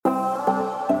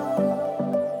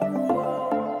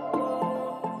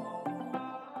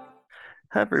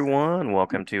Hi everyone,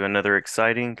 welcome to another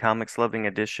exciting comics loving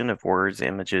edition of Words,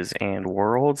 Images, and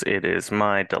Worlds. It is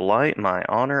my delight, my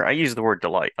honor. I use the word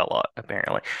delight a lot,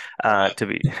 apparently, to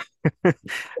be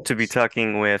to be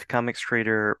talking with comics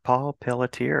creator Paul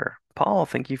Pelletier. Paul,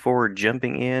 thank you for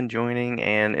jumping in, joining,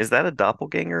 and is that a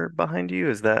doppelganger behind you?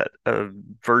 Is that a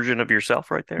version of yourself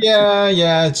right there?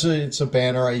 Yeah, it's a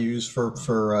banner I use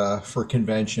for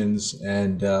conventions,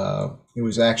 and it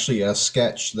was actually a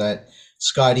sketch that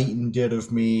Scott Eaton did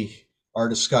of me,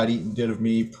 artist Scott Eaton did of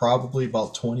me, probably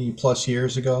about 20 plus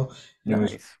years ago, and it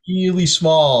was Nice. really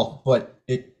small, but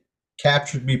it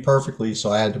captured me perfectly, so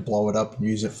I had to blow it up and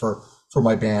use it for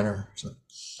my banner. So,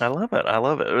 I love it. I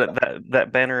love it.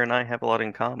 That banner and I have a lot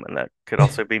in common. That could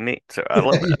also be me. So I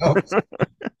love you know. it.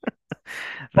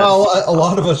 Well, That's a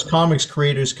lot of awesome. us comics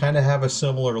creators kind of have a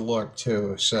similar look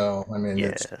too, so I mean,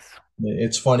 Yes.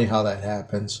 it's funny how that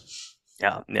happens.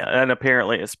 Yeah, yeah, and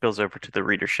apparently it spills over to the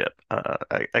readership.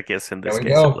 I guess in There this we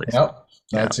case at go. least. Yep,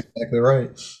 Yeah, that's exactly right.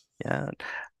 yeah.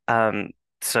 Um,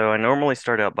 so I normally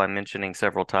start out by mentioning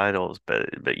several titles,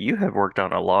 but you have worked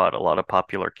on a lot of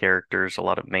popular characters, a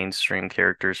lot of mainstream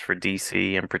characters for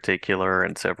DC in particular,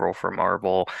 and several for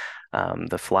Marvel.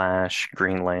 The Flash,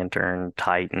 Green Lantern,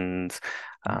 Titans.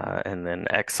 And then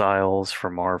Exiles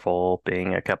for Marvel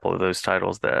being a couple of those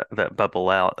titles that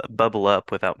bubble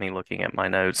up without me looking at my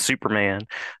notes. Superman,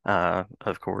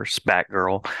 of course,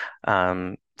 Batgirl.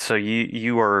 So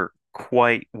you are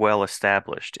quite well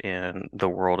established in the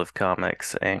world of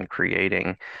comics and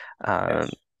creating. Uh,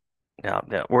 Yes. yeah.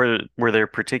 Were there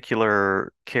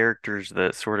particular characters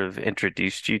that sort of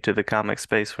introduced you to the comic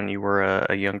space when you were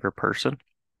a younger person?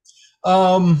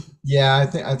 Yeah,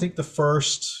 I think the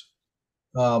first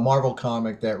Marvel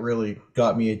comic that really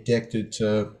got me addicted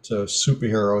to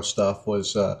superhero stuff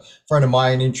was a friend of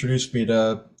mine introduced me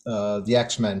to the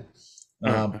X-Men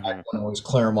back Mm-hmm. when it was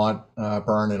Claremont,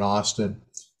 Byrne, and Austin,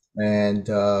 and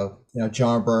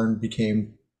John Byrne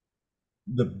became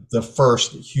the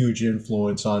first huge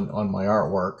influence on my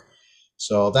artwork.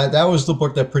 So that was the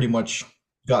book that pretty much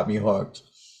got me hooked.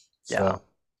 Yeah. So,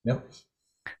 yep.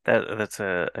 That's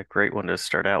a great one to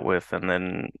start out with. And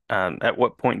then at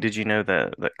what point did you know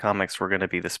that comics were going to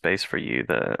be the space for you,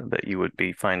 that you would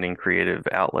be finding creative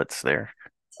outlets there?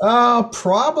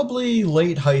 Probably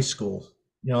late high school.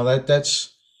 You know,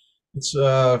 that's it's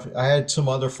I had some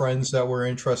other friends that were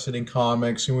interested in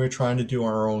comics and we were trying to do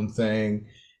our own thing.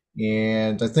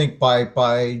 And I think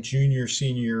by junior,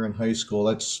 senior year in high school,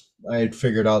 that's I had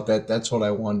figured out that that's what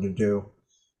I wanted to do.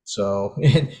 So,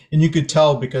 and you could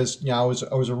tell because I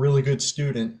was a really good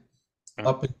student Mm.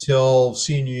 up until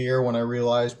senior year when I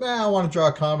realized, man, I want to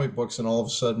draw comic books, and all of a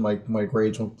sudden my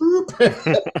grades went boop.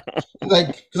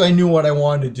 Because I knew what I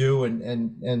wanted to do,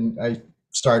 and I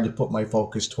started to put my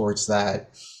focus towards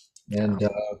that. Yeah. And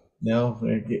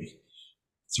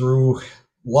through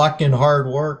luck and hard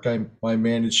work, I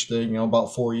managed to,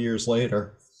 about 4 years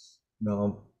later. You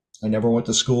know, I never went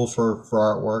to school for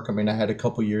artwork. I mean, I had a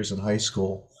couple years in high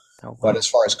school, Oh but wow. as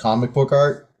far as comic book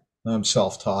art, I'm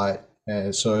self-taught.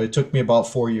 And so it took me about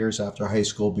 4 years after high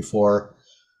school before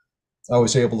I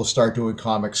was able to start doing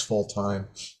comics full time.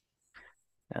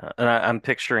 And I'm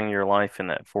picturing your life in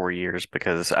that 4 years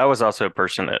because I was also a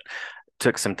person that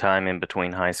took some time in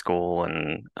between high school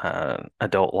and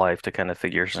adult life to kind of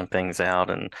figure some things out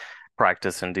and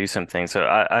practice and do some things. So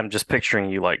I'm just picturing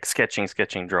you like sketching,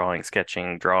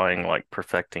 drawing, like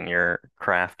perfecting your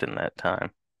craft in that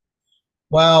time.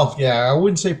 Well, yeah, I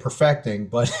wouldn't say perfecting,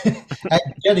 but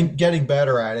getting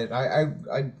better at it.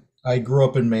 I grew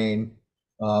up in Maine.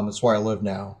 That's where I live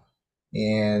now,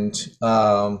 and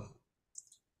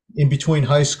in between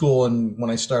high school and when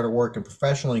I started working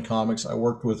professionally in comics, I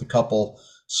worked with a couple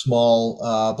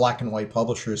small black and white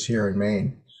publishers here in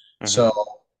Maine. Hmm. So,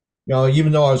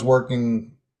 even though I was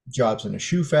working jobs in a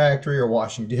shoe factory or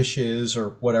washing dishes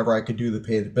or whatever I could do to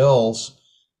pay the bills,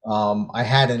 I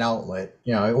had an outlet.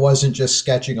 It wasn't just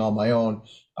sketching on my own.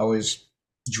 I was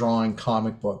drawing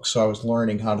comic books, so I was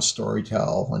learning how to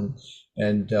storytell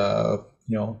and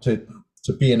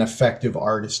to be an effective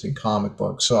artist in comic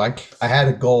books. So I had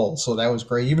a goal, so that was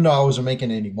great. Even though I wasn't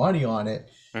making any money on it,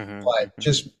 but Hmm.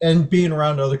 just and being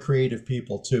around other creative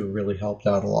people too really helped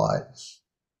out a lot.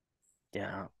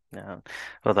 Yeah, yeah.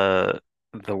 Well,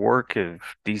 the work of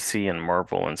DC and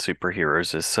Marvel and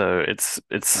superheroes is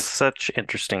it's such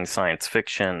interesting science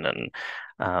fiction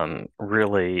and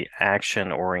really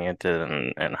action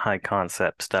oriented and high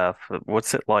concept stuff.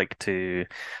 What's it like to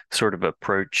sort of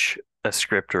approach a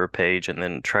script or a page and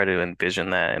then try to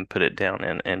envision that and put it down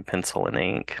in pencil and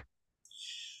ink?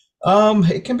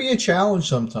 It can be a challenge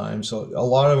sometimes. A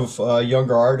lot of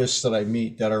younger artists that I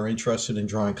meet that are interested in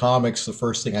drawing comics, the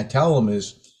first thing I tell them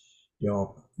is, you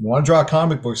want to draw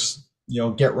comic books,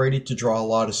 get ready to draw a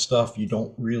lot of stuff you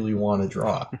don't really want to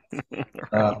draw.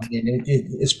 Right.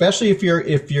 Especially if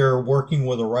you're working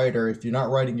with a writer, if you're not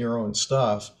writing your own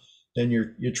stuff, then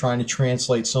you're trying to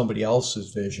translate somebody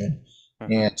else's vision.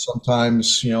 Hmm. And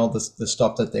sometimes, the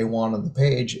stuff that they want on the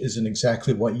page isn't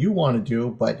exactly what you want to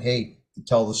do, but hey, to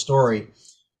tell the story,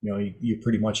 you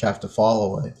pretty much have to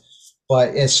follow it.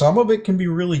 But some of it can be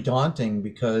really daunting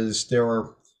because there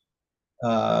are,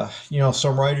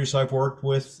 some writers I've worked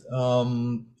with,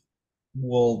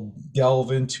 will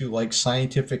delve into like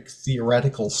scientific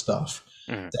theoretical stuff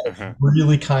that's Hmm.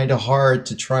 really kind of hard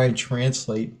to try and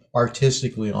translate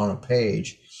artistically on a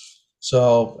page.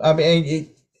 So, I mean,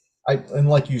 and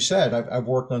like you said, I've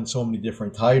worked on so many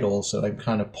different titles that I'm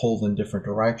kind of pulled in different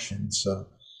directions. So,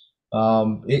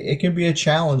 it can be a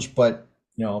challenge, but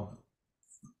you know,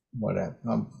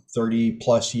 I'm 30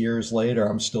 plus years later,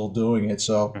 I'm still doing it.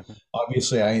 So, Hmm.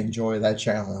 obviously, I enjoy that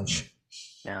challenge.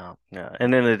 Yeah, yeah.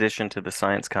 And in addition to the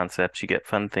science concepts, you get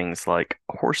fun things like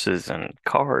horses and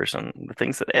cars and the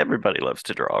things that everybody loves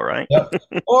to draw, right? Yep.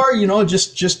 Or,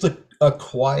 just a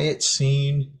quiet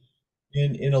scene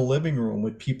in a living room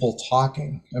with people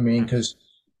talking. I mean, Hmm. because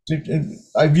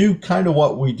I view kind of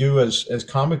what we do as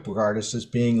comic book artists as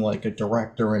being like a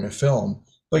director in a film.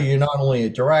 But you're Hmm. not only a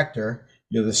director,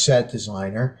 you're the set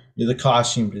designer, you're the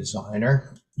costume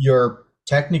designer, you're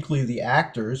technically the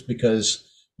actors because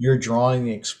you're drawing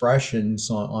the expressions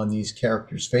on these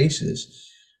characters' faces.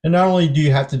 And not only do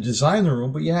you have to design the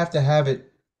room, but you have to have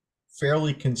it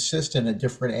fairly consistent at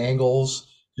different angles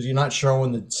because you're not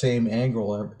showing the same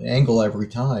angle every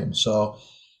time. So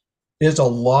there's a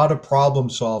lot of problem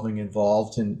solving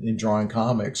involved in drawing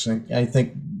comics, and I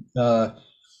think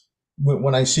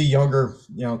when I see younger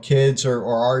kids or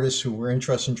artists who were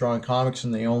interested in drawing comics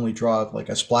and they only draw like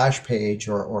a splash page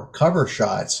or cover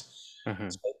shots,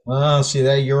 Hmm. see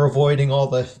that you're avoiding all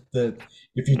the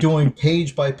if you're doing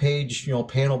page by page,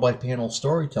 panel by panel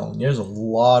storytelling, there's a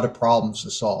lot of problems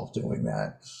to solve doing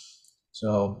that.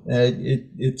 So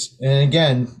it's and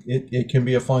again, it can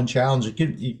be a fun challenge. It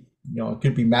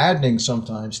could be maddening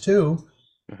sometimes too.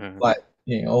 Hmm. But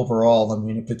overall, I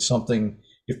mean,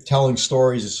 if telling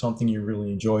stories is something you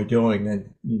really enjoy doing,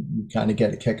 then you kind of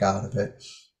get a kick out of it.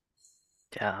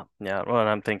 Yeah, yeah. Well, and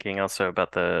I'm thinking also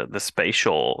about the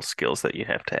spatial skills that you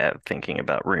have to have, thinking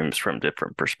about rooms from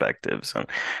different perspectives and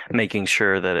making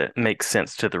sure that it makes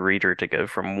sense to the reader to go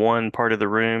from one part of the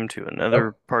room to Yep.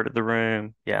 another part of the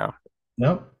room. Yeah.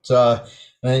 Yep. So,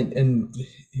 and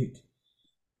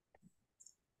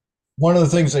one of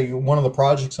the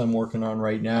projects I'm working on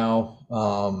right now,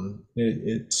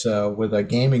 it's with a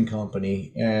gaming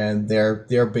company, and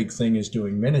their big thing is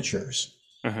doing miniatures.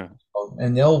 Hmm.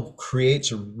 And they'll create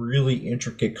some really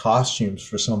intricate costumes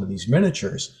for some of these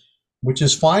miniatures, which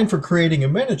is fine for creating a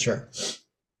miniature.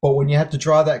 But when you have to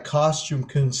draw that costume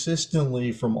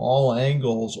consistently from all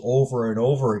angles over and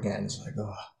over again, it's like,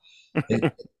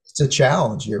 oh, it's a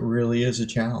challenge. It really is a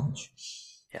challenge.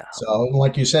 Yeah. So,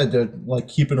 like you said, like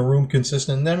keeping a room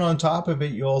consistent. And then on top of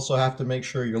it, you also have to make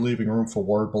sure you're leaving room for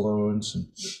word balloons.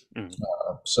 And Mhm.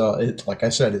 so, like I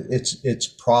said, it's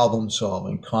problem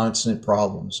solving, constant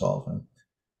problem solving.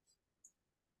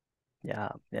 Yeah,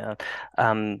 yeah.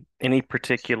 Any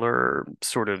particular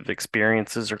sort of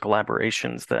experiences or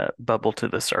collaborations that bubble to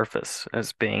the surface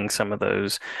as being some of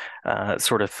those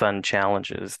sort of fun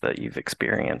challenges that you've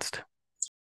experienced?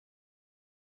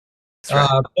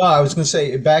 That's right. No, I was going to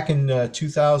say back in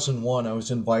 2001, I was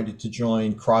invited to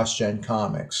join CrossGen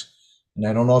Comics, and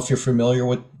I don't know if you're familiar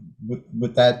with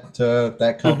that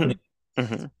Hmm. company.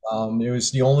 Hmm. It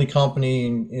was the only company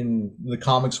in the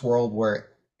comics world where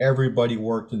everybody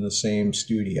worked in the same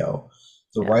studio.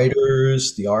 The Yeah.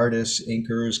 writers, the artists,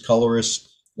 inkers, colorists,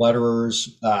 letterers,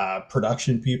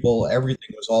 production people, everything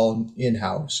was all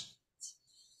in-house.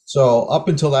 So up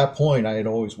until that point, I had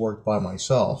always worked by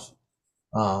myself.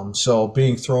 So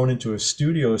being thrown into a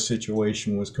studio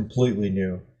situation was completely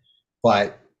new.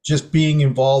 But just being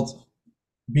involved,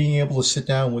 being able to sit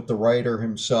down with the writer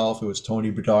himself, it was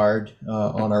Tony Bedard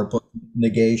on our book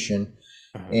Negation,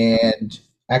 Hmm. and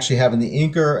actually having the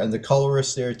inker and the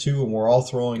colorist there too, and we're all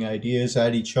throwing ideas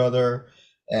at each other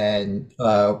and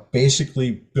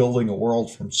basically building a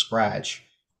world from scratch.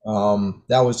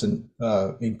 That was an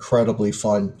incredibly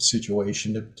fun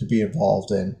situation to be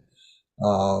involved in.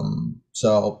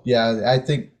 So yeah, I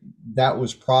think that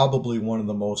was probably one of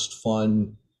the most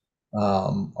fun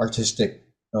artistic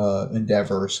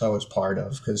endeavors I was part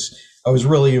of because I was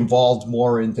really involved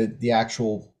more in the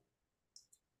actual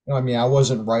I mean, I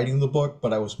wasn't writing the book,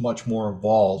 but I was much more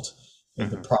involved in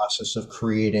the Hmm. process of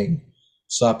creating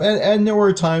stuff. And there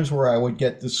were times where I would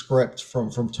get the script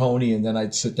from Tony, and then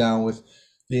I'd sit down with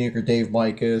the inker Dave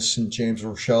Mikas and James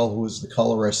Rochelle, who was the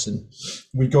colorist, and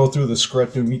we'd go through the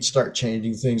script and we'd start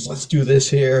changing things. Let's do this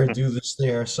here, do this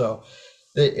there. So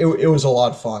it was a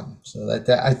lot of fun. So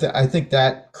I think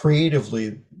that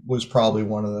creatively was probably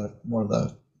one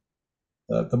of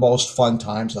the most fun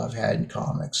times I've had in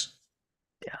comics.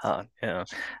 Yeah, yeah.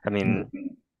 I mean,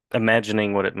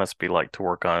 imagining what it must be like to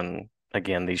work on,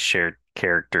 again, these shared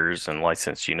characters and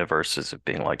licensed universes of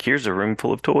being like, here's a room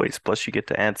full of toys, plus you get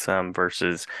to add some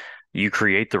versus you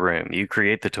create the room, you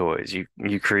create the toys,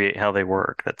 you create how they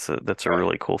work. That's a Right.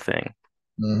 really cool thing.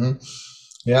 Hmm.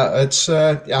 Yeah,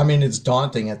 I mean, it's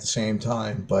daunting at the same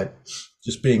time, but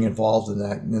just being involved in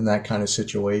that kind of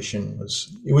situation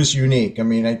was unique. I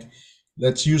mean,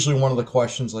 that's usually one of the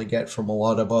questions I get from a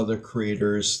lot of other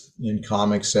creators in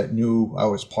comics that knew I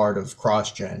was part of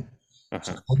CrossGen. It's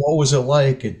like, Hmm. "Oh, what was it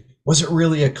like? And was it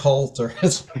really a cult?" Or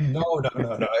it's, no, no,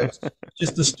 no, no. It was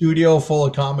just a studio full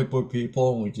of comic book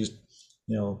people, and we just,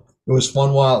 it was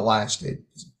fun while it lasted.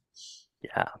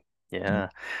 Yeah, yeah.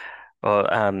 Well,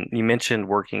 you mentioned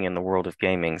working in the world of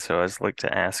gaming, so I was like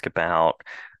to ask about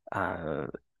uh,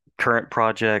 current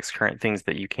projects, current things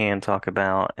that you can talk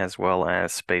about, as well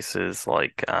as spaces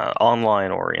like online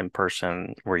or in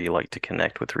person where you like to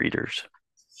connect with readers.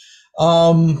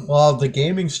 Well, the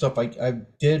gaming stuff, I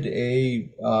did a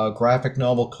graphic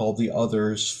novel called The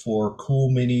Others for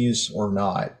Cool Minis or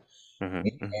Not, Hmm. Hmm.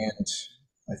 and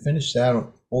I finished that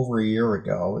over a year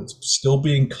ago. It's still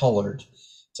being colored.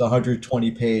 It's a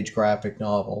 120-page graphic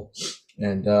novel,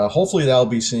 and hopefully that'll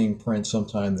be seeing print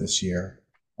sometime this year.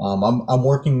 I'm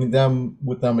working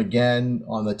with them again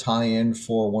on the tie-in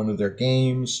for one of their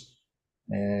games,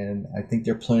 and I think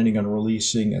they're planning on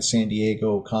releasing a San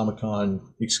Diego Comic Con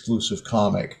exclusive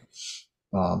comic.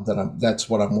 That's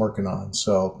what I'm working on.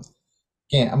 So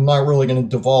I'm not really going to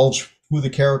divulge who the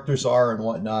characters are and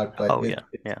whatnot, but Oh yeah,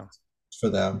 it's yeah. for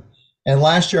them. And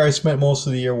last year I spent most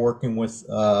of the year working with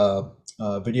a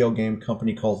video game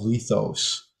company called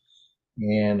Lethos,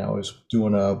 and I was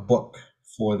doing a book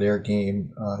for their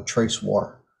game Trace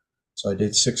War. So I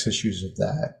did 6 issues of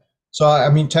that. So I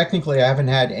mean, technically, I haven't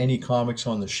had any comics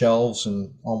on the shelves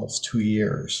in almost 2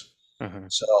 years. Hmm.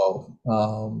 So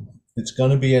it's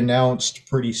going to be announced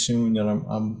pretty soon that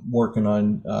I'm working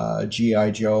on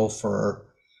GI Joe for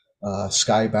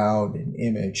Skybound and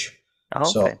Image. Oh,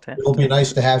 So it'll be fantastic.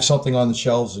 nice to have something on the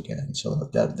shelves again. So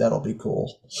that'll be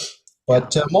cool. Yeah.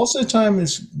 But most of the time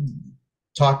is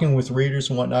talking with readers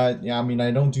and whatnot. Yeah, I mean,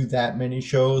 I don't do that many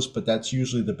shows, but that's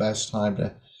usually the best time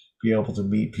to be able to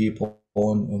meet people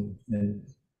and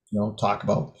talk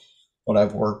about what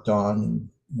I've worked on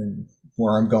and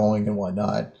where I'm going and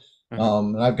whatnot. Hmm.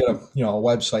 And I've got a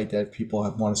website that if people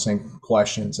want to send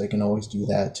questions, they can always do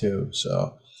that too.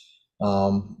 So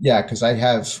yeah, because I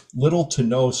have little to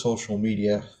no social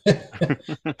media A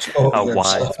exposure. So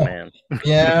wise man.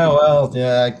 yeah, well,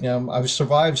 yeah, I've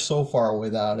survived so far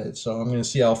without it, so I'm going to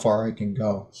see how far I can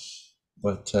go.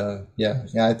 But yeah,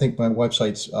 I think my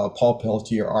website's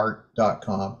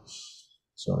paulpelletierart.com.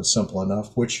 So it's simple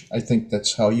enough, which I think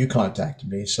that's how you contacted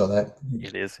me. So that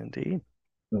It is indeed.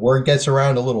 the word gets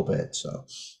around a little bit. So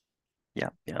Yeah,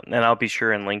 yeah. And I'll be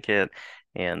sure and link it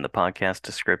in the podcast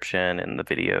description and the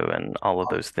video and all of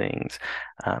those things.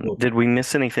 Did we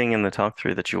miss anything in the talk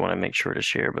through that you want to make sure to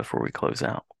share before we close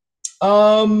out?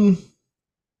 um,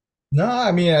 no,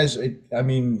 I mean, I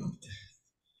mean,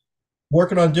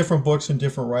 working on different books and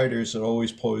different writers, it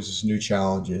always poses new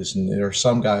challenges. And there are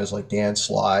some guys like Dan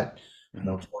Slott, Hmm.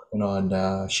 working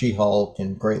on She-Hulk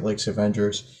and Great Lakes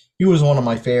Avengers. He was one of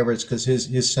my favorites because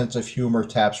his sense of humor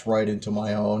taps right into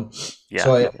my own. So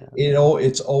Yeah, yeah.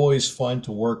 it's always fun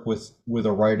to work with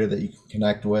a writer that you can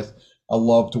connect with. I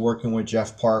loved working with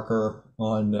Jeff Parker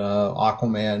on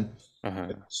Aquaman.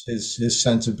 Hmm. His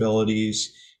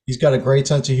sensibilities. He's got a great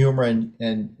sense of humor and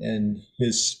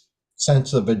his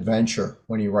sense of adventure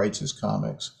when he writes his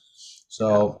comics. Yeah.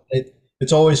 So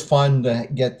it's always fun to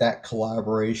get that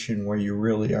collaboration where you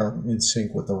really are in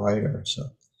sync with the writer. So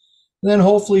and then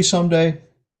hopefully someday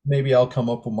maybe I'll come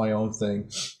up with my own thing.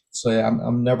 So yeah,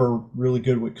 I'm never really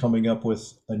good with coming up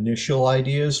with initial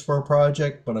ideas for a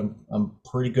project, but I'm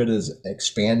pretty good at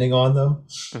expanding on them.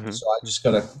 Hmm. So I just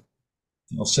gotta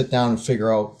sit down and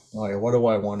figure out, all right, what do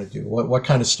I want to do? What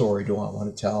kind of story do I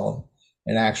want to tell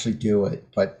and actually do it?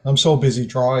 But I'm so busy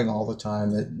drawing all the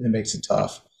time that it makes it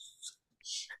tough.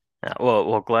 Yeah,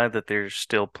 well, glad that there's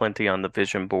still plenty on the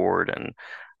vision board and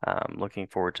looking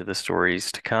forward to the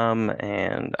stories to come.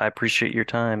 And I appreciate your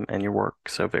time and your work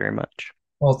so very much.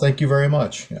 Well, thank you very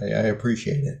much. I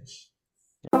appreciate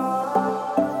it.